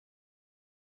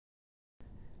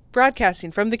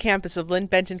Broadcasting from the campus of Lynn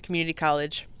Benton Community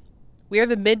College. We are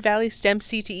the Mid-Valley STEM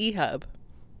CTE Hub.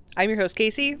 I'm your host,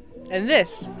 Casey, and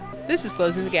this is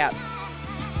Closing the Gap.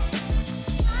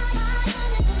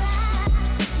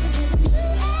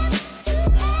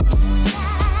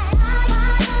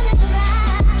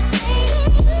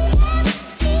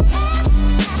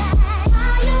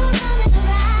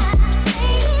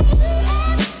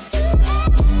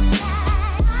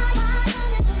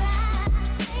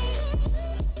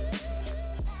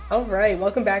 All right,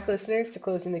 welcome back, listeners, to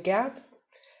Closing the Gap.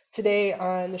 Today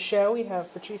on the show, we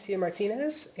have Patricia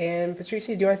Martinez. And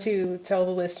Patricia, do you want to tell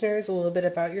the listeners a little bit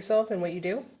about yourself and what you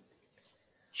do?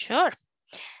 Sure.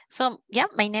 So,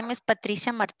 my name is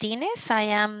Patricia Martinez. I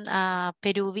am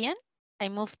Peruvian. I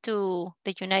moved to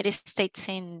the United States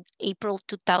in April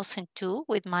 2002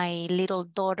 with my little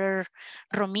daughter,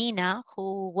 Romina,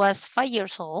 who was 5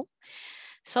 years old.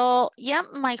 So,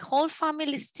 my whole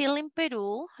family is still in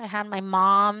Peru. I have my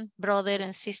mom, brother,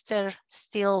 and sister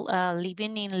still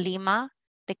living in Lima,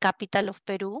 the capital of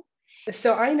Peru.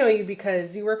 So I know you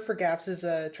because you work for GAPS as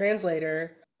a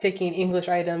translator, taking English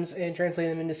items and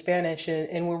translating them into Spanish,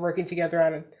 and we're working together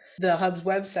on the Hub's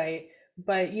website.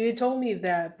 But you had told me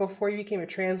that before you became a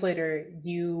translator,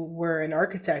 you were an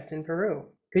architect in Peru.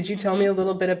 Could you tell me a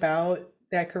little bit about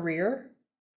that career?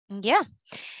 Yeah.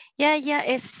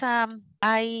 It's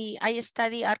I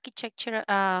study architecture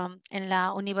en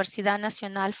la Universidad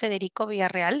Nacional Federico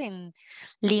Villarreal in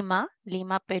Lima,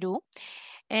 Peru,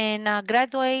 and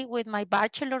graduate with my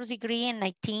bachelor's degree in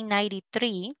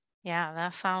 1993. Yeah,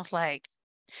 that sounds like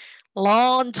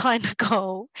long time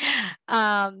ago.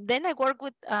 Then I worked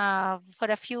with for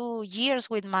a few years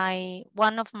with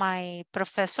one of my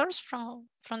professors from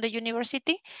the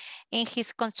university in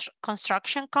his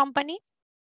construction company.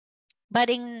 But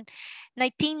in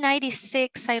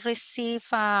 1996, I received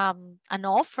an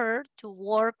offer to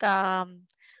work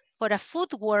for a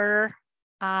footwear.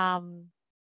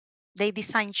 They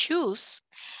design shoes.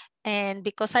 And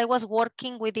because I was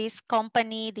working with this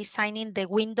company designing the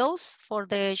windows for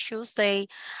the shoes, they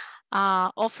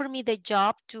offered me the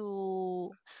job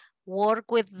to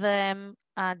work with them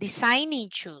designing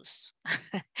shoes.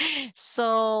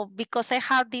 So because I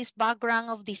have this background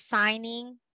of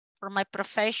designing for my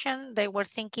profession, they were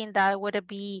thinking that would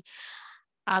be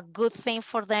a good thing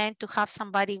for them to have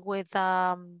somebody with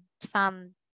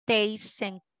some taste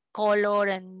and color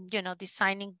and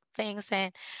designing things.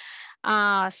 And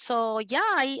I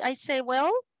say,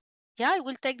 well, I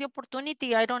will take the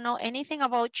opportunity. I don't know anything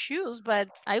about shoes, but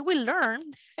I will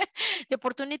learn. The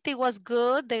opportunity was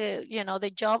good.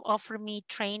 The job offered me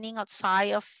training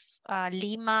outside of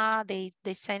Lima. They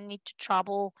sent me to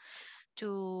travel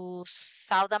to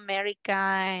South America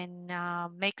and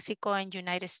Mexico and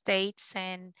United States.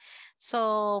 And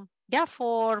so,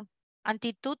 for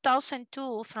until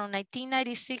 2002, from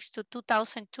 1996 to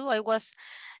 2002, I was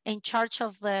in charge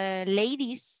of the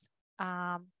ladies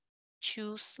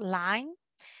shoes line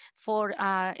for,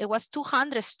 it was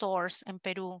 200 stores in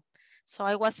Peru. So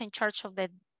I was in charge of the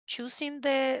choosing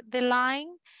the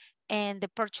line and the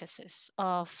purchases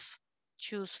of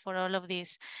choose for all of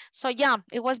this. So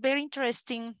it was very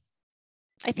interesting.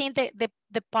 I think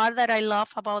the part that I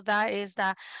love about that is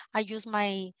that I use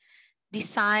my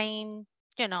design,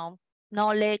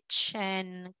 knowledge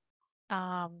and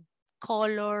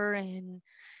color and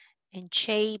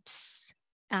shapes.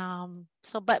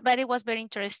 But it was very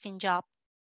interesting job.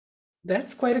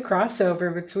 That's quite a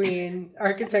crossover between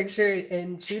architecture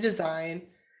and shoe design.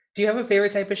 Do you have a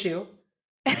favorite type of shoe?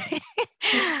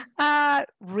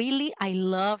 Really, I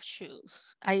love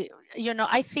shoes. I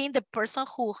think the person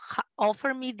who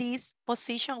offered me this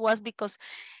position was because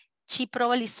she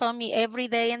probably saw me every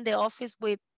day in the office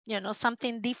with,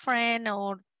 something different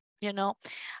or.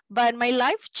 But my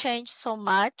life changed so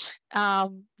much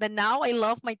that now I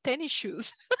love my tennis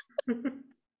shoes.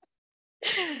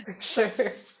 Sure.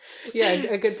 Yeah,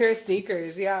 a good pair of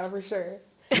sneakers. Yeah, for sure.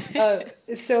 Uh,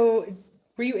 so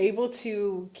were you able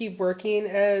to keep working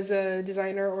as a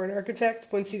designer or an architect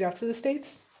once you got to the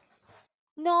States?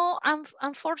 No,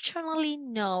 unfortunately,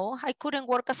 no. I couldn't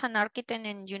work as an architect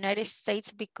in the United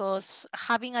States because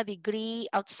having a degree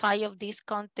outside of this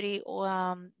country,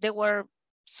 there were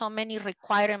so many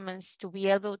requirements to be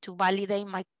able to validate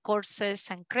my courses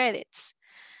and credits.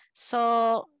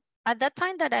 So at that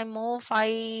time that I moved,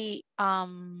 I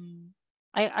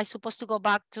supposed to go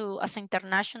back to as an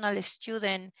international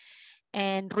student,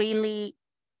 and really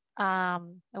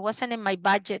it wasn't in my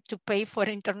budget to pay for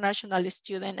international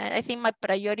student. I think my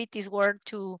priorities were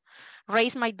to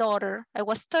raise my daughter. I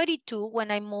was 32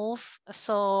 when I moved,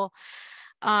 so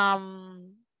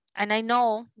and I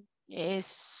know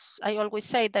I always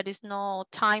say there is no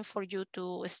time for you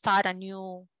to start a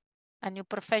new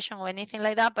profession or anything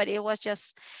like that, but it was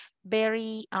just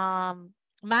very,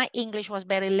 my English was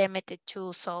very limited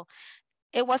too. So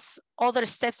it was other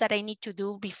steps that I need to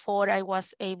do before I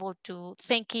was able to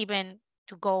think even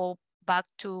to go back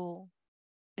to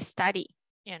study,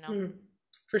 you know.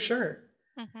 For sure.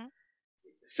 Mm-hmm.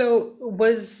 So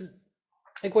was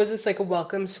this like a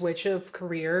welcome switch of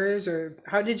careers, or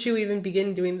how did you even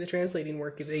begin doing the translating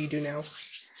work that you do now?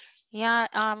 Yeah,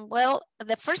 well,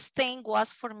 the first thing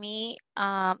was for me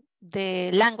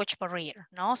the language barrier,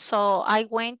 no? So I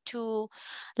went to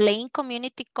Lane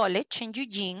Community College in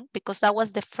Eugene because that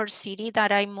was the first city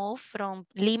that I moved from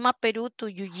Lima, Peru to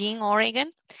Eugene,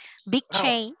 Oregon. Wow. Big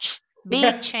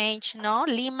Yeah. change, no?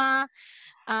 Lima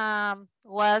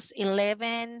was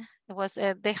 11, it was,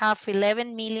 they have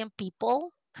 11 million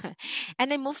people.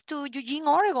 And I moved to Eugene,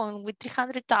 Oregon with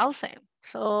 300,000.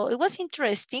 So it was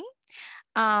interesting.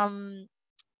 Um,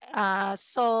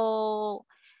 so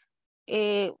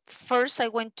first I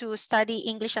went to study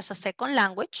English as a second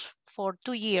language for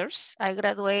 2 years. I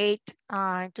graduated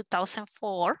in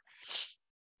 2004.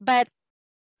 But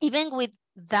even with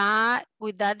that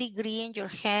degree in your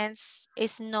hands,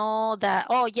 it's not that,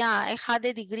 oh yeah, I had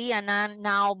a degree and I'm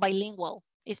now bilingual.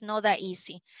 It's not that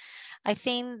easy. I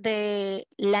think the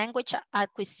language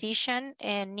acquisition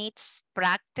needs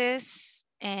practice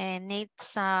and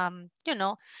needs,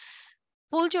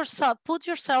 put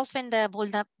yourself in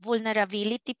the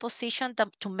vulnerability position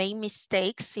to make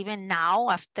mistakes even now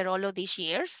after all of these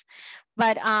years.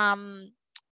 But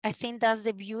I think that's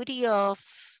the beauty of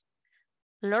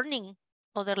learning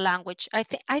other language. I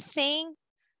think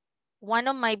one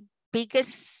of my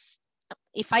biggest,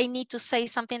 if I need to say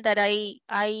something that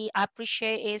I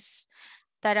appreciate, is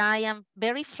that I am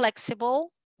very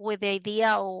flexible with the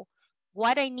idea of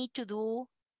what I need to do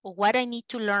or what I need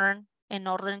to learn in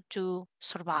order to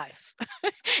survive,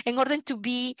 in order to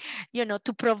be,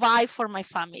 to provide for my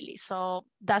family. So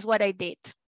that's what I did.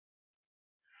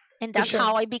 And For that's sure.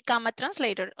 how I become a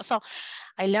translator. So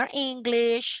I learn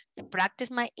English, I practice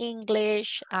my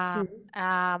English, and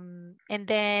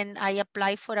then I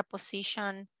apply for a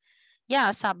position,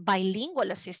 as a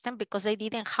bilingual assistant, because I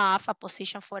didn't have a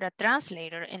position for a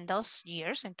translator in those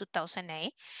years in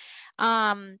 2008.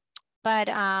 Um, but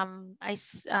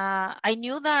I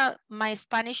knew that my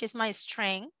Spanish is my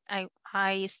strength.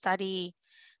 I study,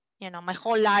 my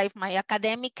whole life, my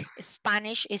academic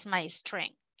Spanish is my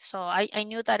strength. So I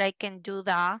knew that I can do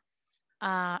that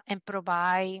and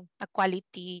provide a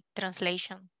quality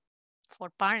translation for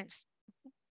parents.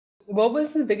 What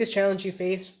was the biggest challenge you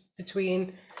faced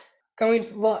between going,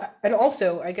 well, and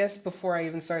also, I guess before I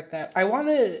even start that, I want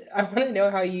to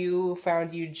know how you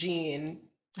found Eugene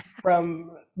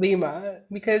from Lima,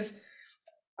 because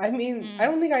I mean, I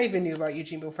Mm. don't think I even knew about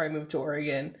Eugene before I moved to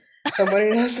Oregon. So I'm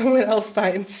wondering how someone else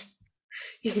finds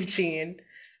Eugene.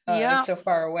 Yeah. It's so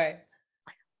far away.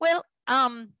 Well,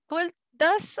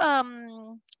 that's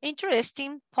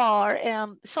interesting part.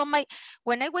 So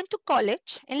when I went to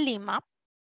college in Lima,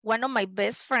 one of my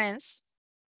best friends,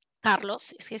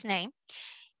 Carlos is his name.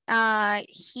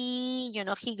 He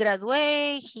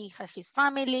graduated, he had his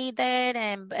family there,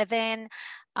 and then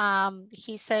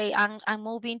he say, I'm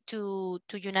moving to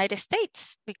United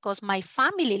States because my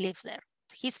family lives there.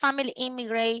 His family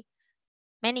immigrated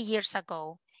many years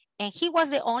ago, and he was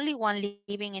the only one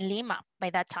living in Lima by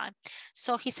that time.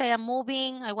 So he said, I'm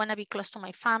moving, I want to be close to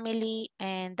my family,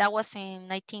 and that was in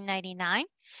 1999.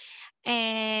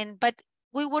 But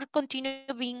we would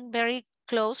continue being very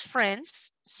close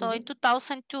friends. So in Hmm.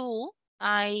 2002,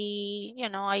 I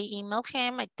emailed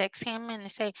him, I text him, and I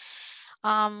say,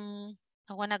 I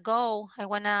want to go. I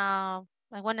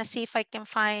want to see if I can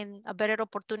find a better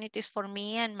opportunities for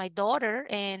me and my daughter.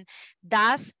 And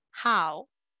that's how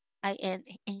I end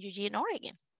in Eugene,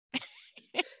 Oregon.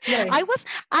 I Nice.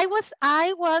 was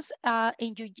I was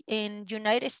in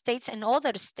United States and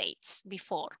other states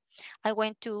before. I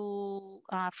went to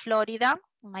Florida,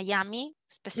 Miami Hmm.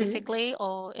 specifically,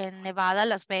 or in Nevada,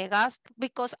 Las Vegas,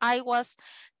 because I was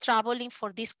traveling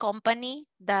for this company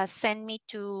that sent me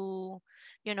to,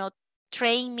 you know,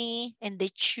 train me in the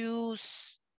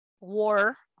choose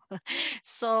war.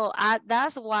 So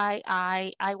that's why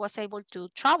I was able to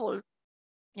travel,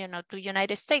 to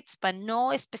United States, but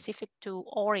no specific to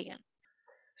Oregon.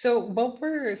 So, what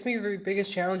were some of your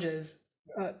biggest challenges,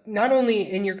 not only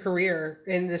in your career,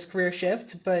 in this career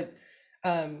shift, but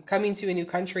coming to a new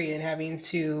country and having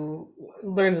to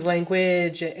learn the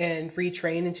language and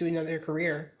retrain into another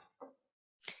career?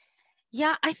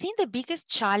 Yeah, I think the biggest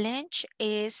challenge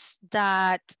is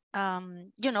that,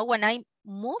 when I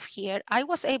moved here, I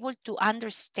was able to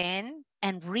understand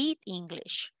and read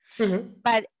English. Mm-hmm.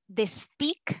 But the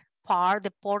speak part,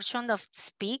 the portion of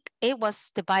speak, it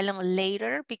was developed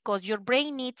later because your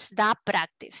brain needs that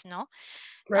practice, no?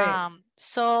 Right.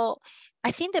 So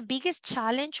I think the biggest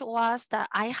challenge was that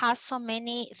I had so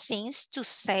many things to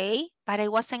say, but I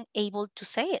wasn't able to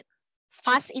say it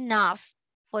fast enough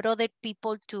for other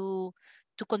people to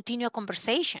continue a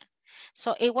conversation.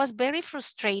 So it was very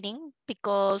frustrating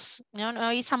because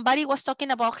if somebody was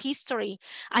talking about history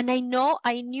and I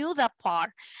knew that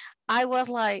part. I was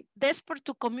like desperate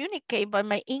to communicate, but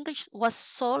my English was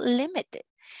so limited.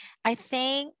 I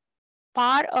think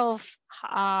part of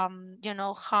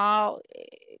how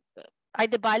I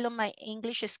developed my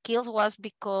English skills was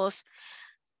because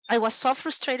I was so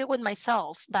frustrated with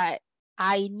myself that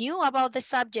I knew about the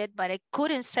subject, but I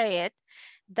couldn't say it,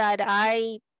 that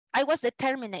I was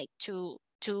determined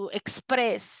to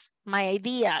express my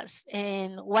ideas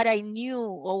and what I knew,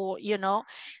 or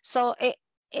so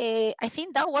I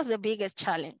think that was the biggest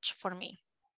challenge for me.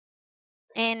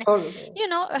 And Totally.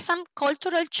 some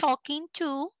cultural shocking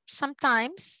too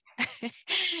sometimes.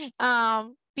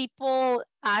 People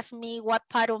ask me what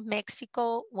part of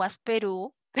Mexico was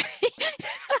Peru.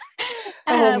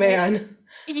 Oh uh, man.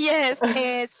 Yes,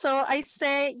 so I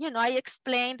say, I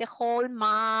explain the whole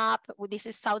map. Well, this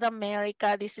is South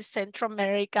America, this is Central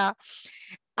America,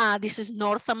 this is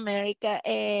North America,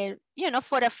 and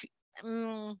for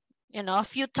a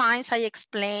few times I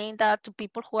explained that to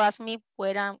people who ask me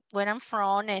where I'm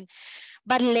from,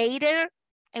 but later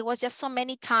it was just so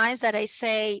many times that I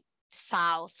say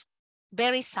South,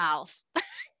 very South.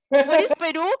 What is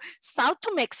Peru? South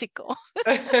to Mexico.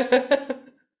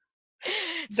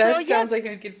 So That yeah, sounds like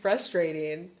it'd get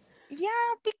frustrating.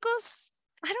 yeah, because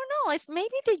I don't know. It's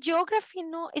maybe the geography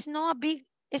is not a big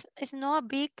is not a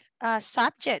big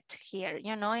subject here,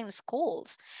 in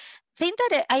schools. Thing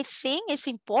that I think is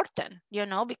important,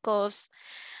 because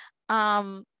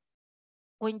um,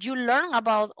 when you learn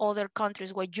about other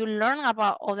countries, when you learn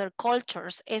about other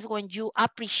cultures, is when you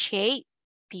appreciate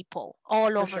people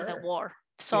all For over the sure. world.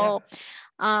 Yeah. So,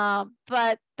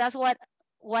 but that's what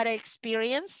I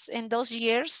experienced in those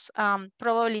years.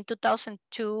 Probably in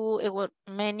 2002, it was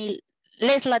many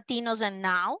less Latinos than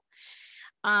now.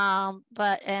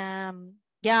 But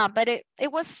yeah, but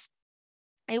it was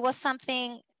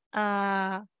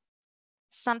uh,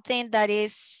 something that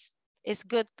is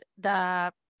good.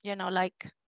 That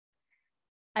like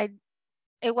I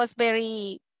it was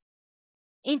very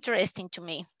interesting to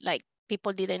me. Like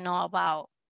people didn't know about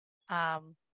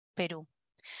Peru.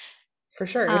 For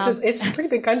sure. It's a Um, it's a pretty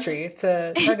big country. It's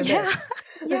hard to yeah, miss.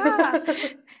 yeah.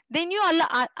 They knew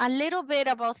a little bit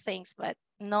about things, but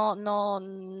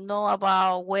no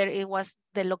about where it was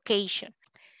the location.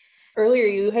 Earlier,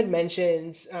 you had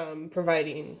mentioned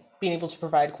being able to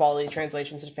provide quality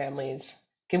translations to families.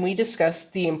 Can we discuss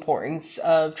the importance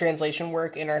of translation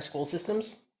work in our school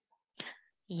systems?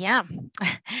 Yeah,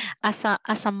 as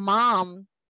a mom,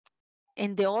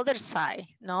 in the other side,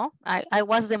 no, I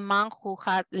was the mom who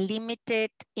had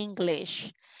limited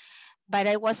English, but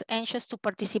I was anxious to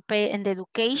participate in the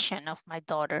education of my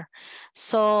daughter.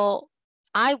 So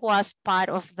I was part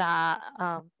of that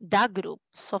group.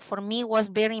 So for me, it was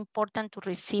very important to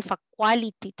receive a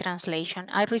quality translation.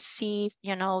 I received,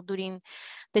 during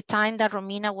the time that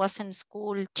Romina was in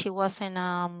school, she was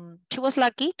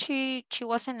lucky. She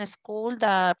was in a school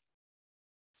that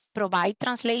provide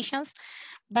translations,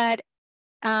 but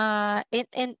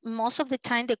in most of the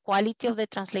time the quality of the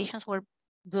translations were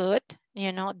good.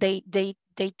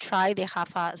 They try, they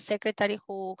have a secretary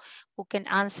who can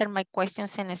answer my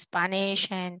questions in Spanish.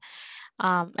 And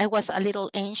I was a little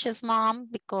anxious mom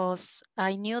because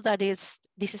I knew that this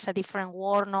is a different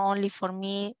world, not only for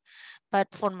me but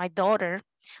for my daughter.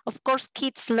 Of course,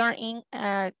 kids learn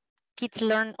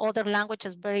other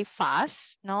languages very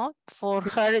fast. No, for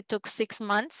her it took 6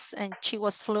 months and she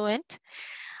was fluent.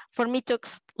 For me, it took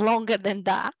longer than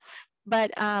that.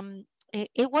 But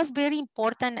it was very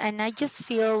important, and I just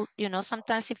feel,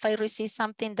 sometimes if I receive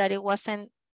something that it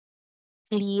wasn't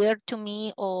clear to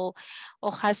me, or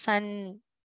has some,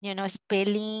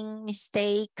 spelling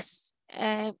mistakes,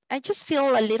 I just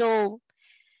feel a little,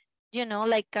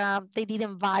 like they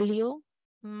didn't value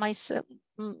myself.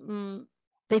 mm, mm,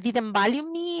 they didn't value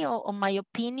me, or my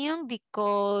opinion,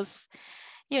 because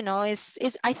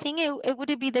I think it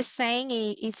would be the same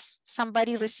if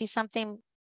somebody receives something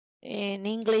in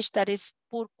English that is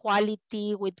poor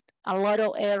quality with a lot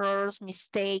of errors,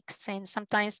 mistakes, and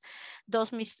sometimes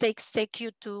those mistakes take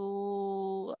you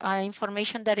to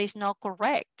information that is not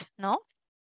correct, no?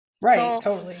 Right, So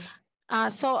totally.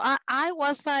 So I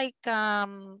was like,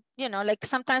 you know, like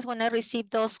sometimes when I receive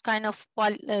those kind of,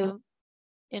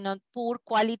 you know, poor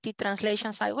quality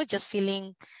translations, I was just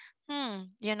feeling,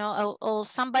 you know, or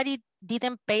somebody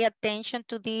didn't pay attention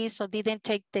to this or didn't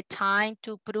take the time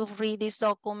to proofread this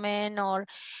document, or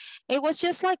it was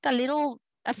just like a little,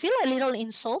 I feel a little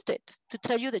insulted, to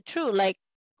tell you the truth. Like,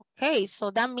 okay, so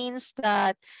that means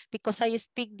that because I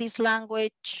speak this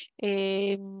language,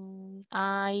 I'm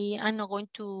not going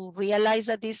to realize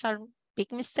that these are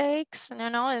big mistakes, you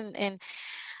know, and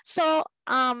so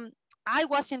I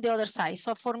was in the other side.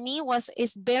 So for me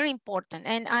it's very important,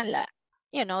 and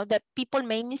you know, that people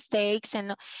make mistakes,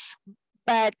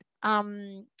 but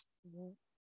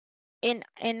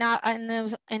in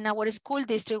our school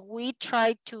district, we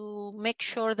try to make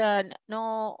sure that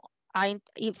no,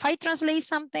 if I translate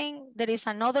something, there is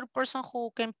another person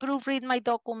who can proofread my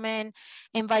document,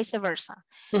 and vice versa,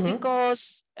 Mm-hmm.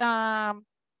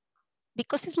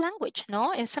 because it's language,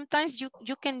 no? And sometimes you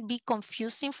can be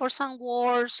confusing for some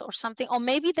words or something, or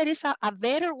maybe there is a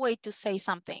better way to say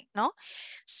something, no? Right.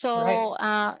 So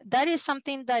that is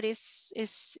something that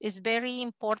is very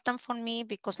important for me,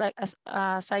 because like as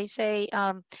I say,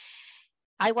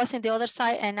 I was in the other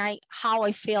side, and how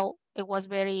I feel, it was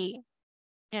very,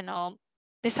 you know,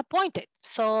 disappointed.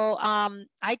 So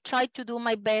I tried to do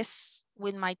my best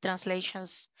with my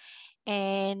translations,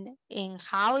 and in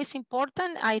how it's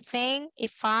important. I think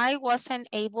if I wasn't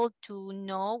able to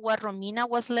know what Romina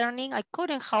was learning, I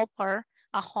couldn't help her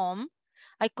at home.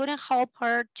 I couldn't help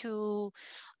her to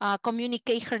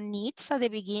communicate her needs at the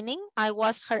beginning. I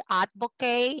was her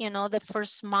advocate, you know, the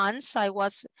first months I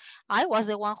was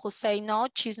the one who say, no,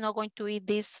 she's not going to eat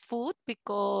this food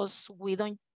because we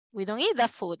don't eat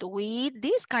that food. We eat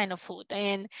this kind of food,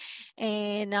 and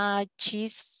she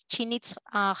needs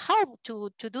help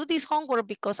to do this homework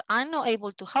because I'm not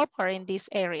able to help her in this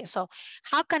area. So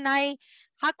how can I?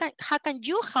 How can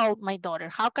you help my daughter?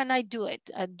 How can I do it?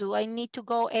 Do I need to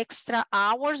go extra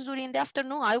hours during the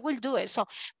afternoon? I will do it. So,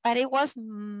 but it was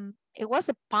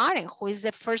a parent who is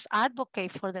the first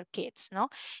advocate for their kids, no?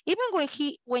 Even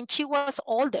when she was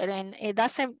older, and it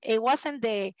wasn't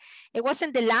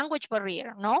the language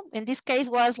barrier, no? In this case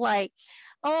was like,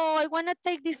 oh, I want to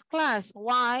take this class.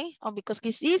 Why? Oh, because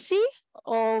it's easy,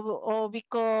 or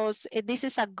because this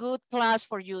is a good class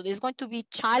for you. It's going to be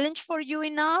challenge for you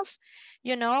enough,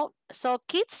 you know. So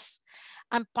kids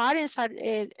and parents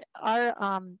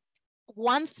are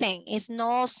one thing. It's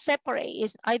not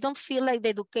separate. I don't feel like the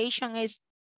education is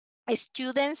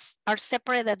students are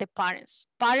separate than the parents.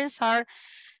 Parents are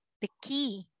the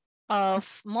key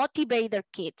of motivate their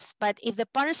kids. But if the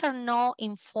parents are not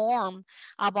informed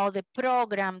about the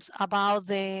programs, about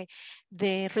the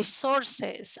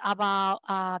resources, about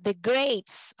the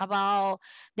grades, about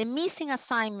the missing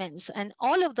assignments, and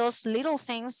all of those little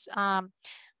things,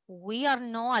 we are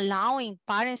not allowing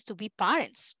parents to be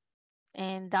parents.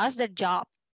 And that's their job,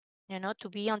 to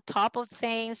be on top of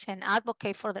things and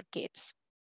advocate for their kids.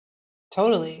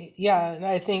 Totally. Yeah, and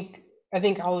I think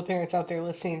all the parents out there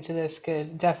listening to this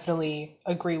could definitely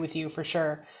agree with you for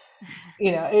sure.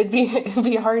 It'd be it'd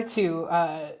be hard to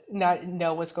not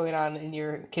know what's going on in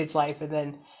your kid's life and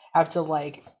then have to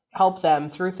like help them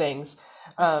through things.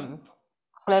 Mhm.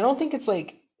 And I don't think it's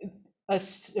like a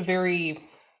very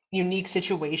unique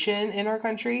situation in our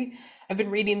country. I've been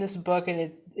reading this book,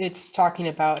 and it's talking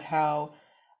about how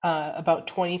about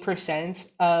 20%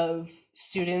 of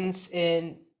students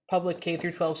in public K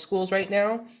through 12 schools right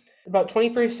now, about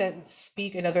 20%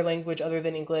 speak another language other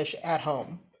than English at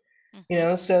home.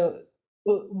 Mhm. So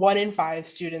 1 in 5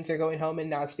 students are going home and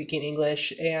not speaking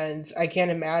English, and I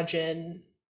can't imagine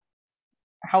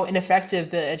how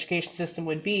ineffective the education system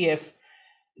would be if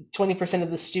 20%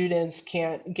 of the students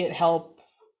can't get help,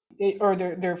 or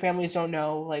their families don't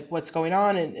know like what's going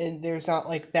on, and there's not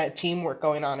like that teamwork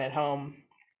going on at home.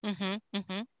 Mhm.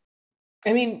 Mhm.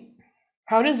 I mean,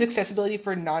 how does accessibility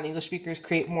for non-English speakers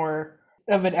create more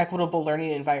of an equitable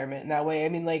learning environment in that way? I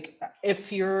mean, like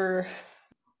if you're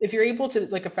able to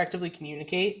like effectively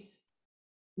communicate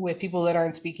with people that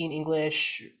aren't speaking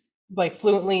English like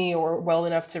fluently or well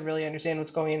enough to really understand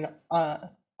what's going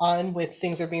on with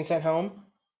things that are being sent home.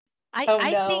 I Oh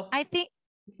I think no. I think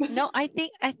no, I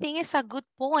think it's a good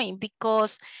point,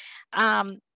 because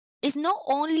um it's not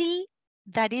only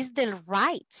that is the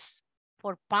rights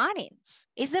for parents,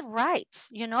 it's the rights,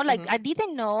 like Hmm. I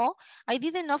didn't know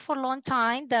for a long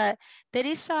time that there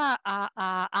is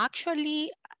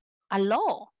actually a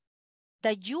law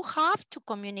that you have to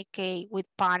communicate with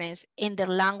parents in the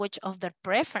language of their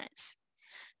preference.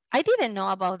 I didn't know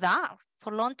about that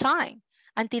for a long time.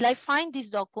 until I find this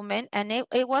document, and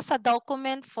it was a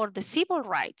document for the civil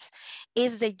rights.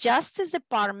 It's the Justice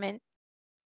Department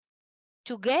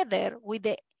together with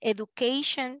the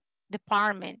Education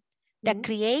Department that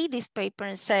create this paper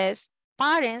and says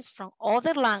parents from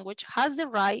other language has the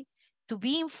right to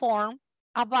be informed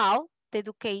about the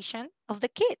education of the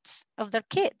kids, of their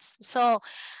kids. So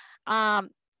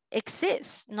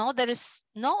exists, no, there is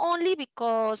not only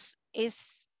because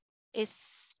it's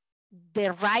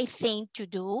the right thing to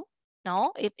do,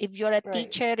 no, if you're a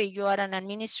teacher, if you are an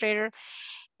administrator,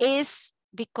 is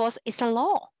because it's a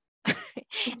law.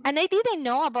 And I didn't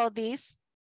know about this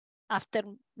after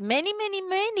many, many,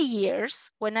 many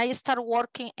years when I started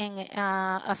working in,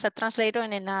 as a translator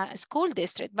in a school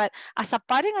district. But as a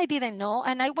parent, I didn't know.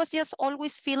 And I was just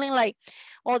always feeling like,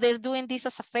 oh, they're doing this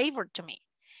as a favor to me.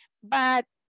 But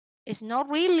it's not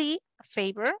really a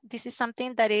favor. This is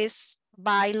something that is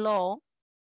by law,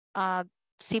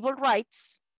 civil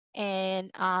rights,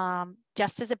 and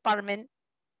Justice Department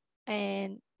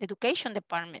and Education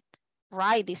Department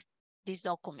write this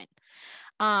document.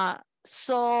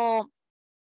 So,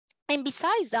 and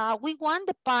besides that, we want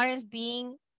the parents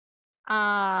being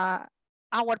our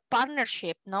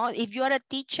partnership, no? If you are a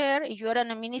teacher, if you are an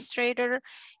administrator,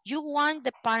 you want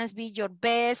the parents be your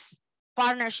best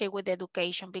partnership with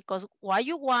education, because what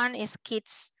you want is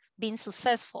kids being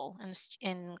successful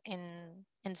in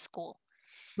school.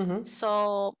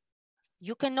 So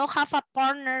you cannot have a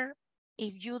partner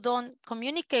if you don't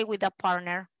communicate with a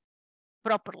partner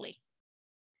properly.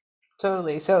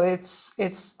 Totally. So it's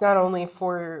not only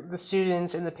for the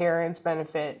students and the parents'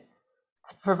 benefit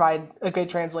to provide a good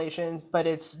translation, but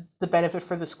it's the benefit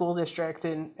for the school district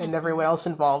and everyone else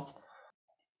involved.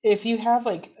 If you have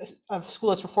like a school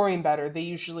that's performing better, they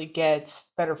usually get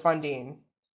better funding,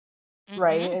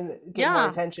 right? And get more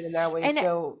attention in that way. And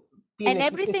so being and a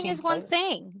everything team is one player.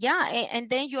 thing. Yeah. And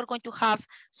then you're going to have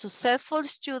successful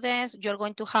students. You're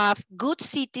going to have good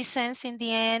citizens in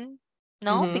the end.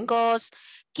 No, because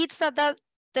kids that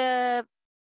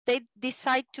they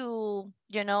decide to,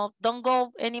 don't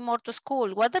go anymore to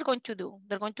school, what they're going to do?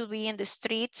 They're going to be in the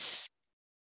streets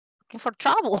looking for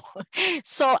trouble.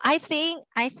 So I think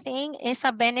it's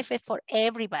a benefit for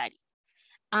everybody.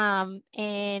 And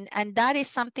that is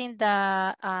something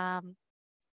that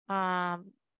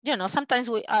sometimes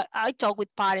I talk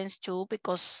with parents too,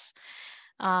 because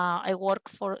I work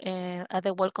for at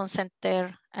the Welcome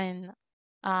Center and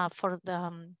for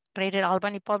the Greater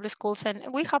Albany Public Schools,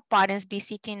 and we have parents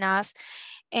visiting us,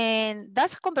 and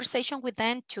that's a conversation with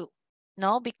them too.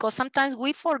 No, because sometimes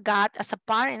we forgot as a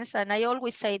parents, and I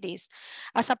always say this,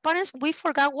 as a parents, we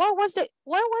forgot what was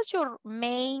your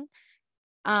main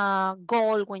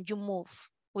goal when you move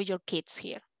with your kids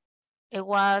here. It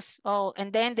was,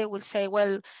 and then they will say,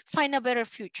 well, find a better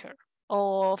future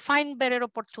or find better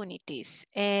opportunities.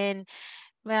 And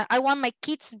well, I want my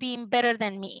kids being better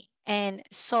than me. And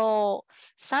so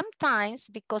sometimes,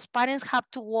 because parents have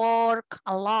to work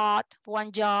a lot,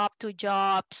 one job, two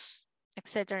jobs,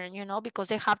 etc., because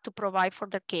they have to provide for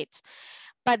their kids,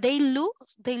 but they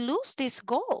lose this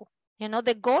goal.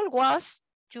 The goal was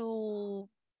to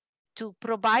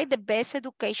provide the best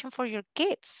education for your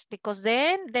kids, because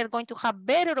then they're going to have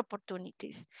better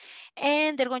opportunities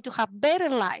and they're going to have better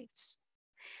lives.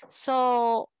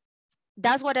 So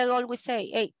that's what I always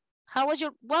say. Hey,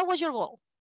 what was your goal?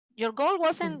 Your goal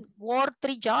wasn't work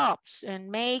 3 jobs and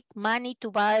make money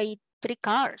to buy 3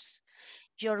 cars.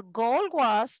 Your goal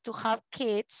was to have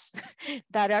kids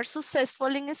that are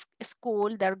successful in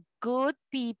school, they're good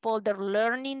people, they're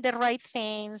learning the right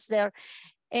things,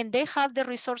 and they have the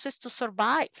resources to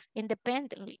survive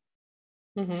independently.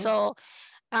 So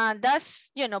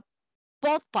that's,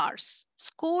 both parts,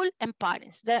 school and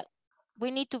parents, that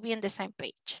we need to be on the same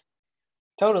page.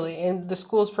 Totally. And the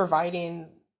schools providing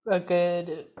a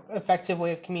good, effective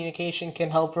way of communication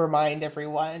can help remind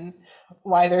everyone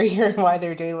why they're here and why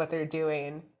they're doing what they're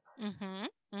doing.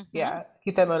 Yeah,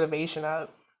 keep that motivation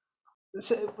up.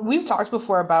 So we've talked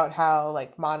before about how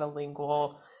like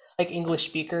monolingual, like English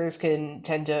speakers can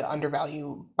tend to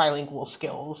undervalue bilingual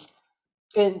skills.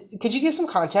 And could you give some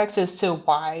context as to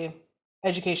why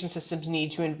education systems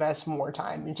need to invest more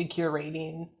time into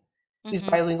curating these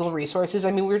bilingual resources?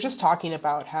 I mean, we were just talking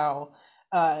about how,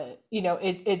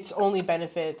 it's only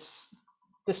benefits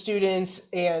the students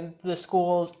and the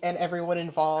schools and everyone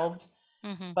involved,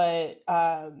 but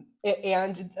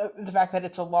and the fact that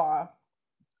it's a law.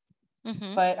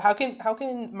 But how can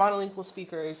monolingual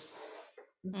speakers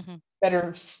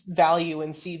better value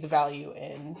and see the value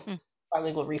in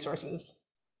bilingual resources?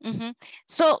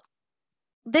 So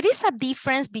there is a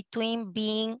difference between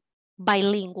being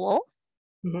bilingual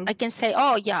Hmm. I can say,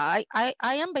 oh yeah, I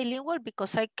am bilingual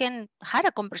because I can had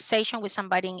a conversation with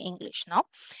somebody in English, no?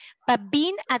 But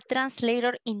being a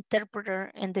translator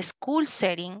interpreter in the school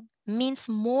setting means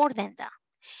more than that.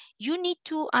 You need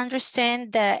to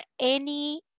understand that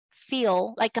any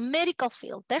field, like a medical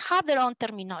field, they have their own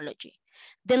terminology.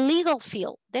 The legal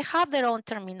field, they have their own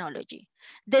terminology.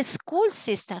 The school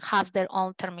system have their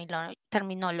own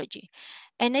terminology.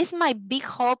 And it's my big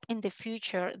hope in the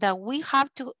future that we have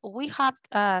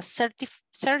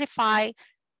certified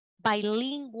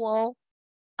bilingual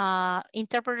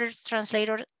interpreters,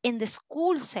 translators in the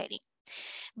school setting.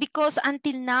 Because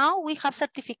until now, we have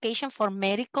certification for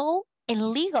medical and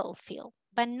legal field,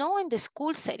 but not in the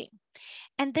school setting.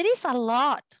 And there is a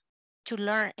lot to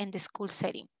learn in the school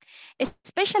setting.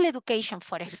 Special education,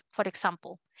 for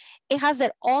example, it has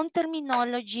their own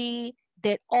terminology,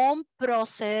 their own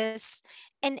process.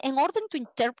 And in order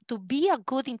to be a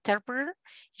good interpreter,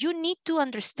 you need to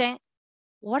understand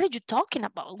what are you talking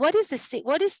about? What is this?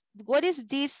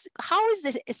 How is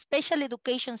the special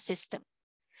education system?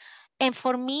 And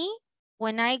for me,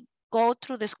 when I go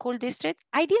through the school district,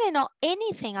 I didn't know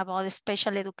anything about the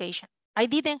special education. I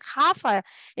didn't have a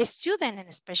student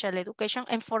in special education.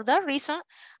 And for that reason,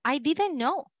 I didn't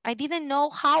know. I didn't know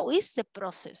how is the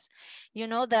process,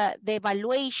 the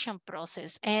evaluation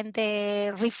process and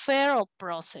the referral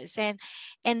process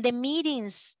and the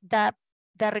meetings that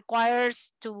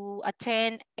requires to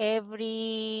attend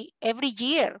every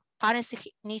year. Parents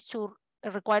need to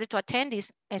required to attend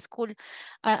this school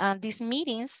these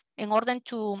meetings in order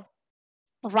to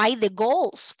write the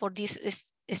goals for these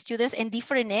students in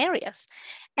different areas.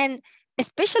 And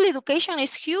special education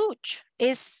is huge.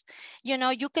 Is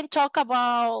you can talk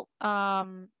about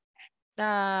um,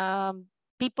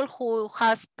 people who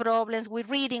has problems with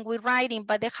reading, with writing,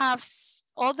 but they have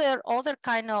other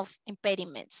kind of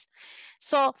impediments.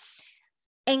 So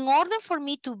in order for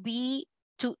me to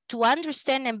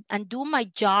understand and do my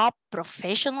job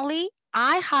professionally,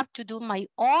 I have to do my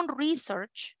own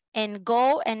research and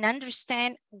go and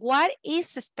understand what is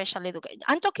special education.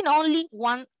 I'm talking only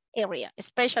one area,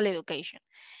 special education.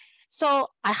 So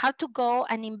I have to go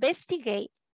and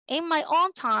investigate in my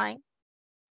own time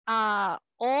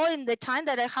or in the time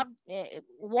that I have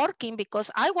working,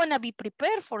 because I want to be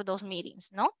prepared for those meetings,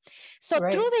 no? So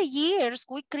through Right. the years,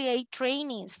 we create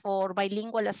trainings for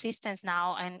bilingual assistants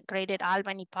now and created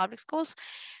Albany Public Schools.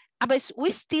 But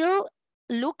we're still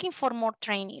looking for more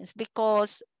trainings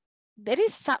because there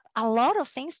is a lot of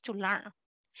things to learn.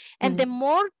 And Hmm.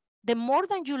 the more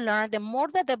that you learn, the more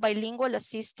that the bilingual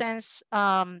assistants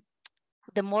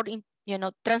the more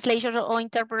translators or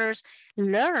interpreters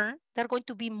learn, they're going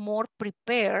to be more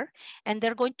prepared and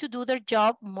they're going to do their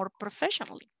job more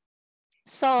professionally.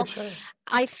 So For sure.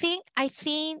 I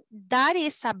think that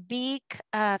is a big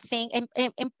thing,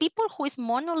 and people who is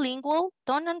monolingual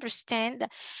don't understand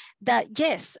that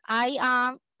yes,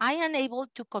 I am able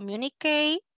to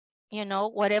communicate,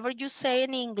 whatever you say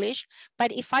in English,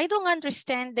 but if I don't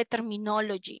understand the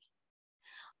terminology,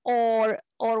 or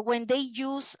when they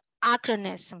use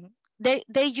acronyms,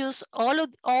 they use all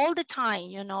the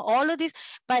time, all of this.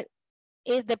 But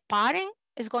if the parent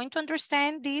is going to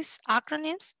understand these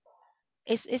acronyms,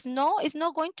 it's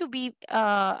not going to be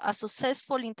a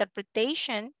successful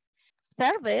interpretation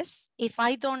service if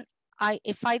I don't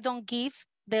give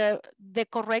the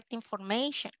correct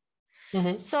information.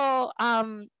 Hmm. So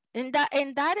and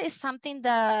that is something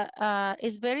that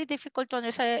is very difficult to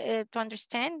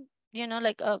understand.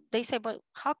 Like they say, but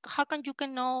how can you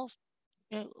can know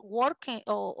working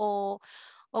or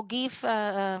give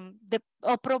the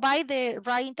or provide the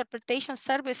right interpretation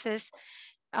services.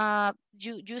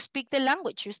 You speak the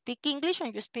language, you speak English,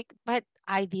 and you speak, but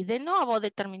I didn't know about the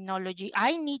terminology.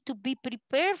 I need to be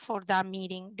prepared for that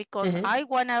meeting because Hmm. I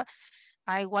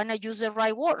wanna use the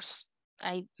right words.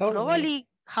 I Totally. probably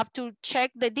have to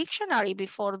check the dictionary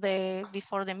before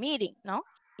the meeting, no?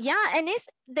 Yeah, and it's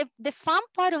the fun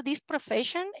part of this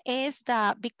profession is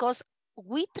that because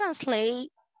we translate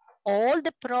all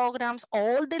the programs,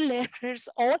 all the letters,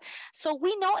 so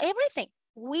we know everything.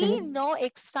 We Hmm. know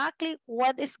exactly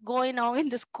what is going on in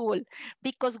the school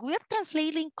because we're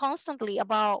translating constantly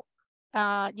about,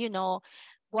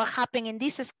 what happened in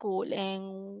this school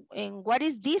and what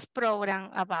is this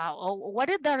program about, or what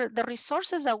are the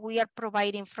resources that we are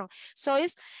providing from. So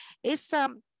it's a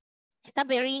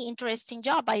very interesting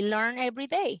job. I learn every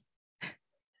day.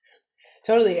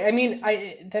 Totally. I mean,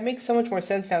 I that makes so much more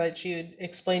sense now that you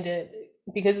explained it,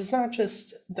 because it's not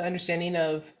just the understanding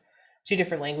of two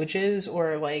different languages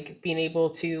or like being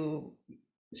able to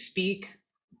speak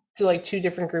to like two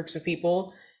different groups of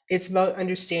people. It's about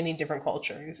understanding different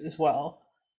cultures as well.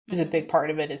 is a big part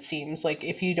of it, it seems. Like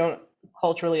if you don't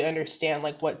culturally understand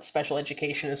like what special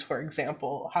education is, for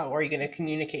example, how are you going to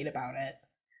communicate about it?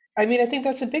 I mean, I think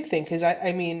that's a big thing because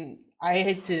I mean,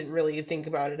 I didn't really think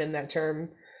about it in that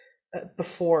term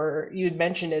before you had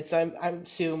mentioned it. So I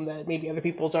assume that maybe other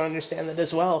people don't understand that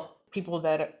as well. People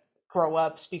that grow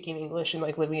up speaking English and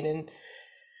like living in the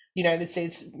United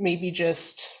States maybe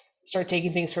just start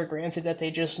taking things for granted that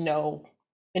they just know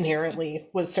inherently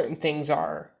what certain things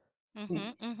are.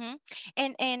 And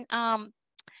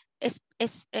it's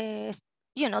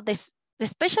you know, this the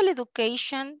special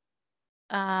education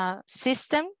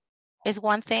system is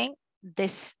one thing.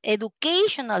 This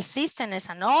educational system is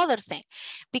another thing,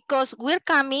 because we're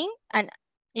coming and,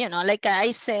 you know, like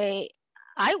I say,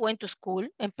 I went to school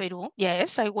in Peru.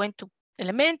 Yes, I went to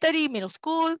elementary, middle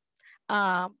school, you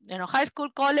know, high school,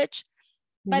 college,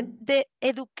 but Mhm. the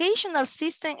educational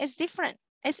system is different.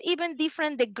 It's even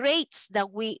different, the grades that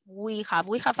we have.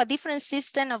 We have a different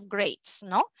system of grades,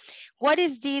 no? What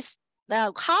is this?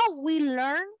 How we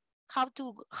learn how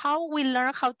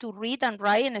to read and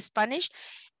write in Spanish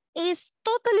is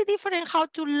totally different how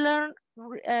to learn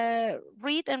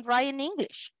read and write in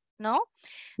English, no?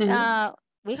 Mhm.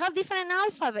 We have different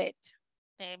alphabet,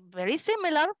 very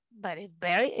similar, but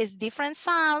it's different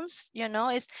sounds, you know.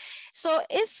 It's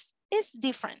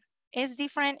different. It's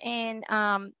different, and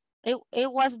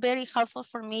it was very helpful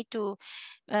for me to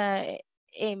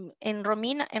in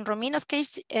Romina's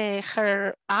case,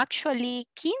 her actually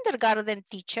kindergarten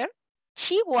teacher,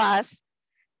 she was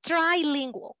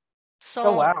trilingual.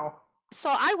 Oh So wow.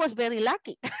 I was very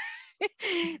lucky.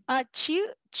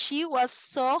 She was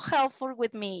so helpful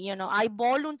with me. You know, I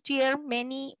volunteered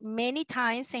many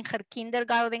times in her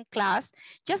kindergarten class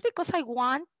just because I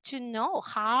want to know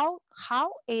how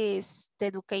is the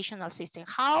educational system,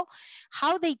 how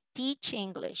they teach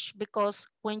English. Because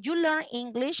when you learn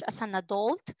English as an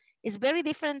adult, it's very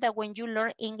different than when you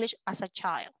learn English as a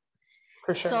child.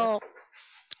 For sure. So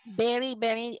very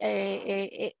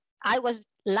I was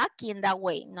lucky in that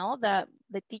way, no? The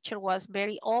teacher was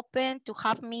very open to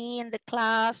have me in the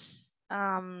class,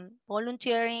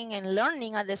 volunteering and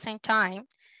learning at the same time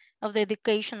of the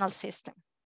educational system.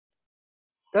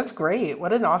 That's great.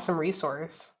 What an awesome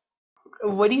resource.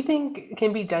 What do you think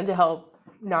can be done to help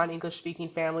non-English speaking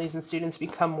families and students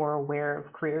become more aware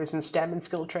of careers in STEM and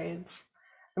skilled trades?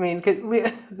 I mean, because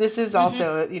this is Mm-hmm,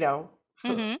 also, you know,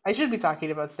 mm-hmm. I should be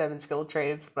talking about STEM and skilled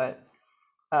trades, but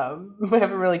we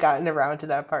haven't really gotten around to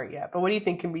that part yet. But what do you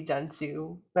think can be done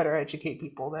to better educate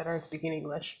people that aren't speaking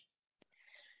English?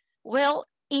 Well,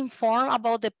 inform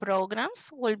about the programs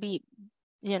will be,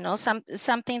 you know,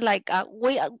 something like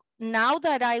now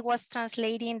that I was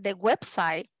translating the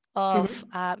website of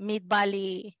Hmm. Mid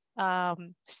Valley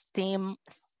STEAM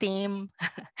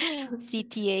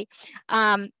CTA.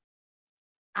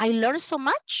 I learned so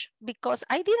much because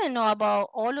I didn't know about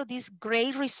all of these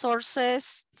great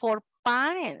resources for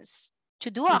parents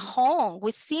to do at Hmm. home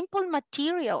with simple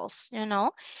materials. You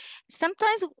know,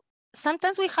 sometimes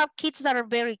sometimes we have kids that are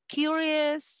very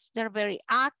curious, they're very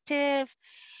active,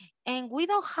 and we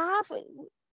don't have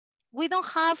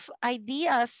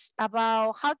ideas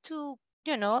about how to,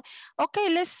 you know, okay,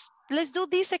 let's do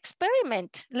this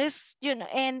experiment, let's, you know.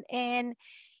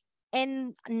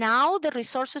 And now the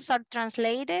resources are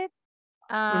translated,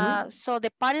 Hmm. so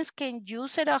the parents can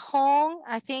use it at home.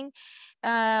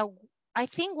 uh, I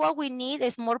think what we need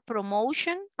is more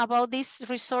promotion about these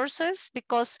resources,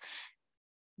 because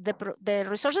the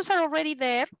resources are already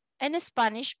there in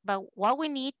Spanish, but what we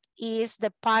need is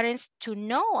the parents to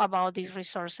know about these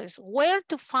resources, where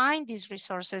to find these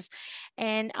resources,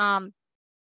 and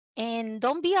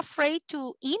don't be afraid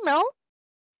to email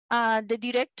the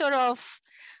director of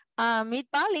Mid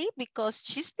Valley, because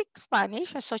she speaks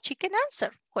Spanish, so she can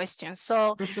answer questions.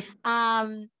 So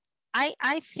um,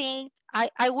 I think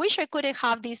I wish I could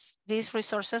have these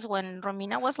resources when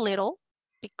Romina was little,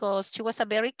 because she was a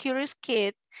very curious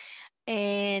kid,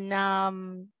 and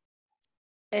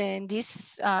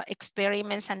these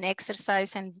experiments and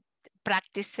exercise and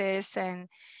practices, and,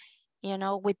 you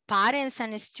know, with parents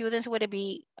and students would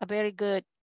be a very good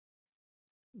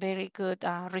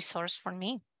resource for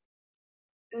me.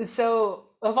 So,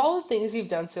 of all the things you've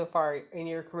done so far in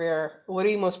your career, what are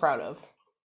you most proud of?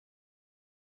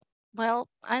 Well,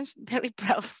 I'm very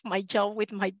proud of my job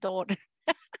with my daughter.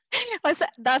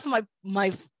 That's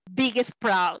my biggest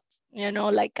proud. You know,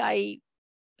 like I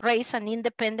raised an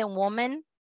independent woman.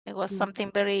 It was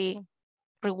something very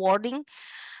rewarding.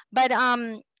 But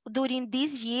during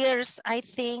these years, I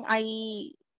think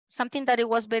something that it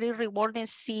was very rewarding,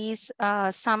 sees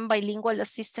some bilingual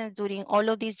assistants during all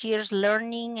of these years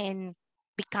learning and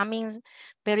becoming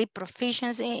very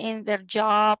proficient in their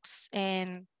jobs.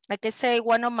 And like I say,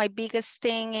 one of my biggest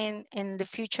thing in the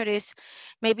future is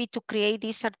maybe to create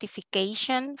this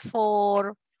certification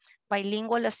for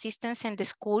bilingual assistance in the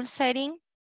school setting.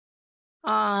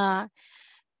 And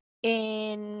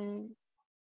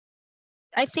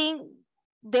I think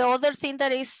the other thing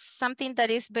that is something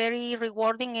that is very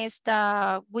rewarding is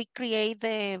that we create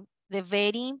the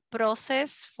vetting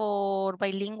process for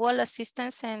bilingual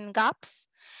assistance and gaps.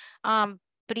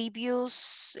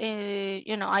 Previous,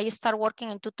 I started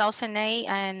working in 2008,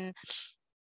 and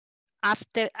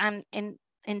after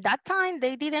in that time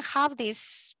they didn't have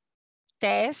this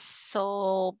test.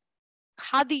 So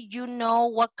how do you know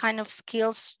what kind of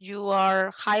skills you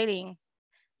are hiring?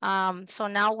 So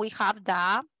now we have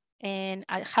that, and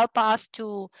help us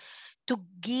to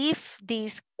give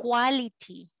this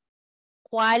quality.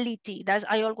 That's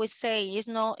I always say,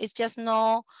 it's just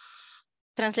no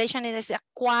translation. It is a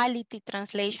quality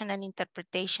translation and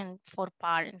interpretation for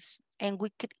parents. And we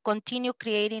could continue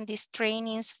creating these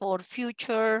trainings for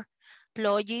future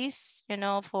employees,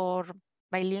 for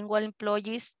bilingual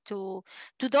employees to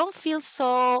don't feel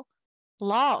so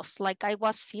lost like I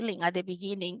was feeling at the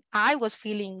beginning. I was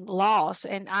feeling lost,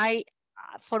 and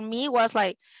for me was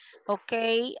like,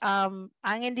 okay, I'm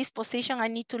in this position. I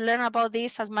need to learn about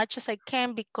this as much as I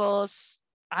can because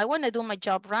I want to do my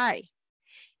job right.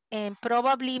 And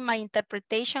probably my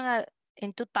interpretation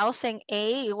in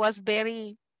 2008 was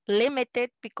very limited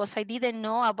because I didn't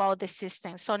know about the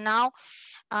system. So now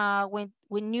when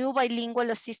new bilingual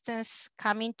assistants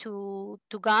coming to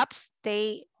GAPS,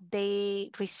 they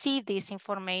receive this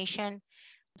information.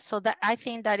 So that I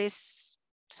think that is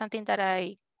something that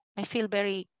I feel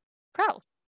very proud.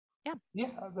 Yeah.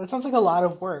 Yeah, that sounds like a lot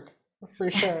of work for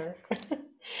sure.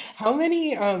 How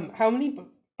many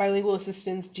bilingual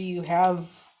assistants do you have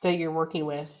that you're working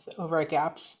with over at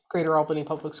GAPS, Greater Albany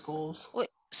Public Schools?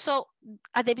 So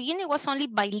at the beginning, it was only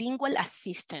bilingual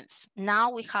assistants.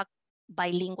 Now we have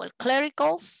bilingual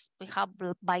clericals, we have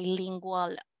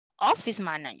bilingual office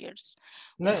managers,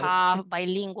 we Nice. have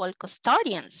bilingual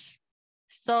custodians,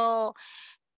 so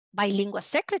bilingual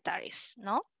secretaries,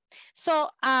 no? So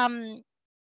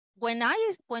when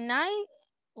I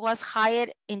was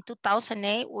hired in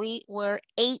 2008, we were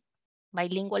 8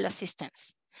 bilingual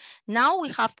assistants. Now we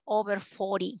have over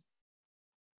 40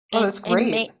 Oh, that's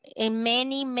great. in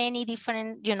many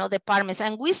different departments,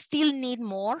 and we still need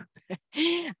more.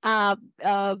 uh,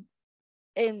 uh,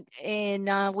 and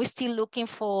we're still looking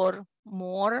for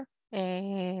more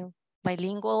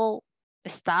bilingual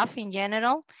staff in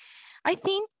general. I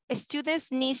think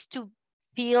students needs to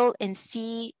feel and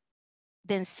see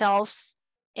themselves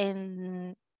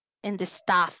in the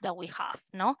staff that we have.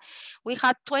 No, we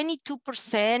have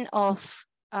 22% of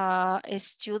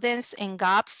students in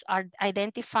GAPS are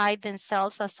identified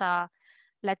themselves as a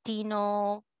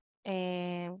Latino,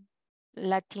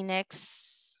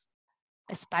 Latinx,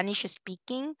 Spanish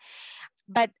speaking.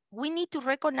 But we need to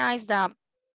recognize that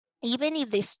even if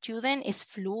the student is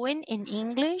fluent in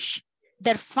English,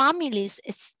 their families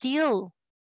is still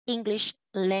English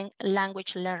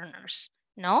language learners.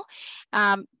 No,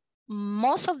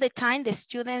 most of the time the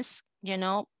students,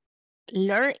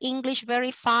 learn English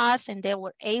very fast and they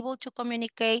were able to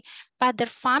communicate, but their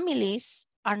families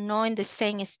are not in the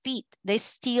same speed. They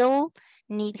still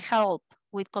need help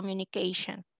with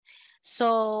communication.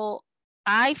 So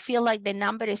I feel like the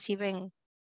number is even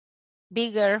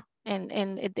bigger in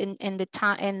the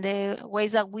time and the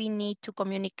ways that we need to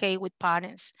communicate with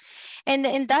parents.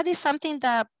 And that is something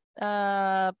that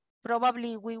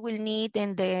probably we will need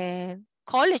in the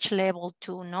college level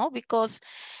too, no? Because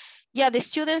yeah, the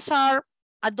students are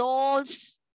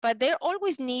adults, but they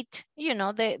always need,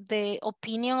 the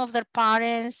opinion of their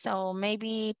parents, or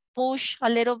maybe push a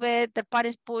little bit. The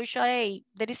parents push, hey,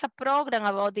 there is a program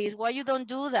about this. Why you don't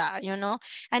do that,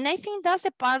 And I think that's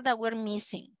the part that we're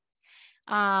missing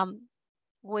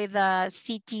with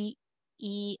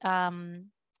CTE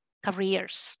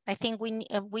careers. I think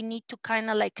we need to kind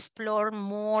of like explore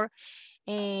more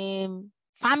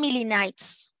family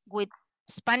nights with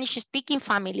Spanish speaking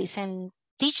families and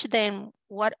teach them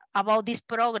what about these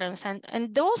programs,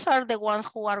 and those are the ones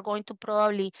who are going to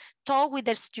probably talk with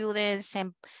their students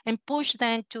and push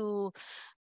them to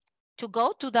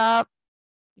go to that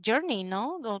journey,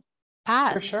 no, the For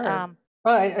path. sure.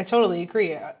 Well, I totally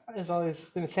agree. As I was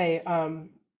going to say,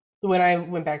 when I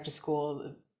went back to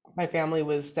school, my family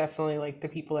was definitely like the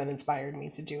people that inspired me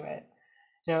to do it.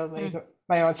 Like Mm.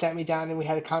 my aunt sat me down and we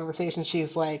had a conversation.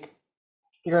 She's like,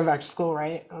 "You're going back to school,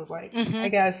 right?" I was like, "I Mm-hmm.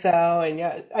 guess so." And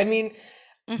yeah, I mean,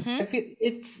 I feel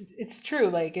it's true.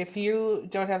 Like if you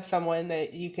don't have someone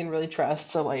that you can really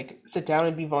trust to like sit down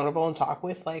and be vulnerable and talk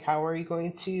with, like how are you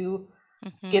going to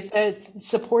Mm-hmm. get that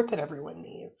support that everyone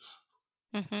needs?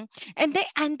 Mm-hmm.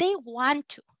 And they want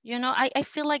to, I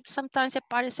feel like sometimes a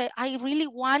parent say, I really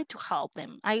want to help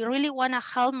them. I really want to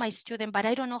help my student, but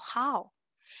I don't know how.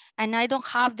 And I don't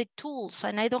have the tools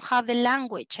and I don't have the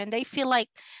language, and they feel like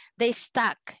they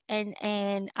stuck. And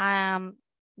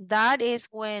that is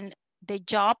when the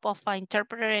job of an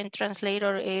interpreter and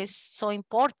translator is so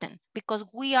important, because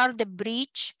we are the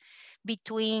bridge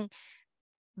between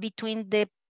the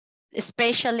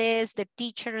specialists, the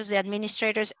teachers, the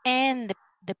administrators, and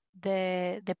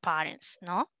the parents,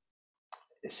 no?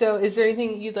 So is there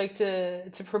anything you'd like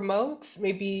to promote?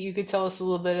 Maybe you could tell us a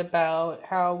little bit about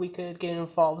how we could get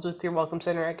involved with your Welcome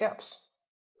Center at GAPS.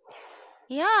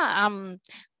 Yeah,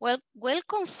 well,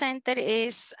 Welcome Center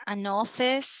is an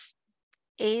office,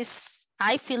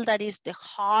 I feel that is the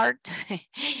heart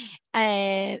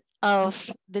of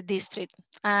the district.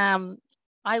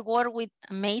 I work with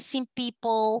amazing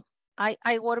people.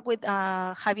 I work with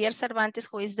Javier Cervantes,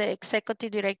 who is the Executive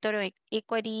Director of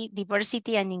Equity,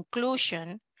 Diversity, and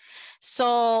Inclusion.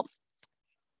 So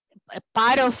a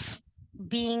part of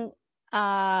being,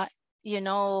 feel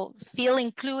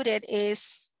included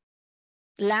is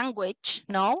language,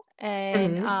 no?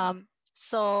 And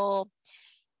so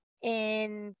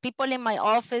and people in my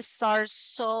office are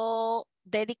so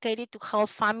dedicated to help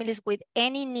families with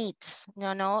any needs.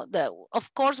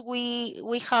 Of course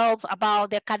we help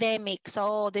about the academics,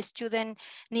 so the student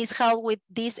needs help with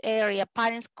this area,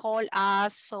 parents call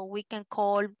us so we can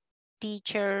call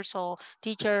teachers, or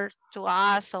teachers to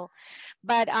us.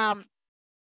 But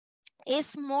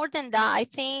it's more than that. I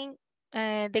think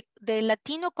the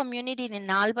Latino community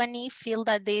in Albany feel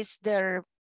that this their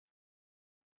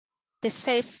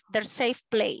safe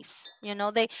place.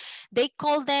 They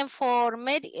call them for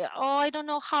I don't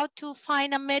know how to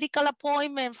find a medical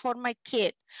appointment for my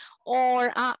kid,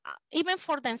 or even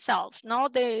for themselves. No,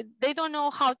 they don't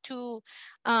know how to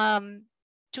find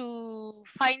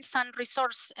some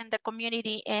resource in the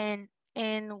community, and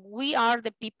we are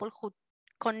the people who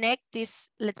connect this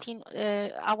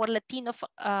our Latino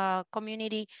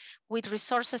community with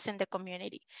resources in the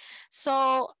community.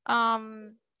 So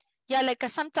yeah, like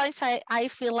sometimes I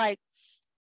feel like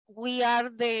we are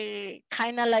the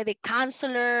kind of like the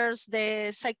counselors,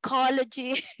 the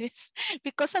psychologists,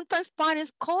 because sometimes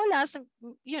parents call us,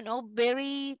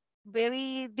 very,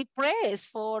 very depressed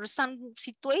for some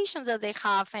situations that they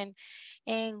have,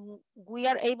 and we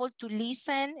are able to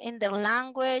listen in their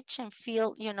language and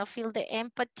feel the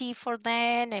empathy for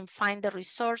them and find the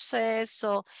resources.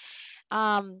 So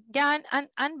yeah, and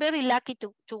I'm very lucky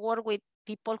to work with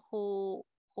people who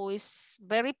is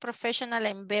very professional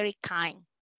and very kind.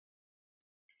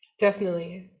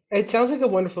 Definitely. It sounds like a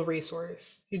wonderful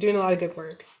resource. You're doing a lot of good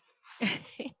work.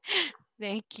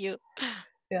 Thank you.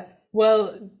 Yeah.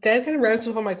 Well, that kind of wraps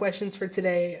up all my questions for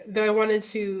today. Though I wanted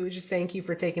to just thank you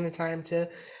for taking the time to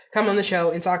come on the show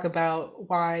and talk about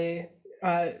why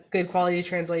good quality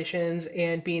translations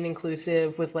and being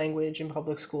inclusive with language in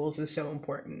public schools is so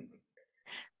important.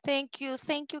 Thank you.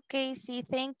 Thank you, Casey.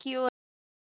 Thank you.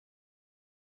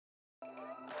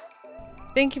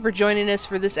 Thank you for joining us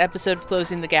for this episode of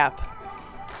Closing the Gap.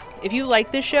 If you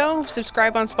like this show,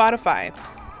 subscribe on Spotify.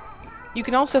 You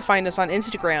can also find us on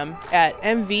Instagram at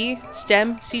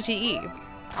MVSTEMCTE,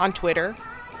 on Twitter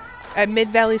at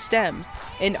MidValleySTEM,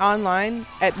 and online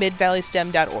at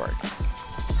midvalleystem.org.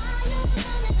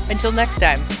 Until next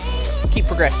time, keep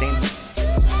progressing.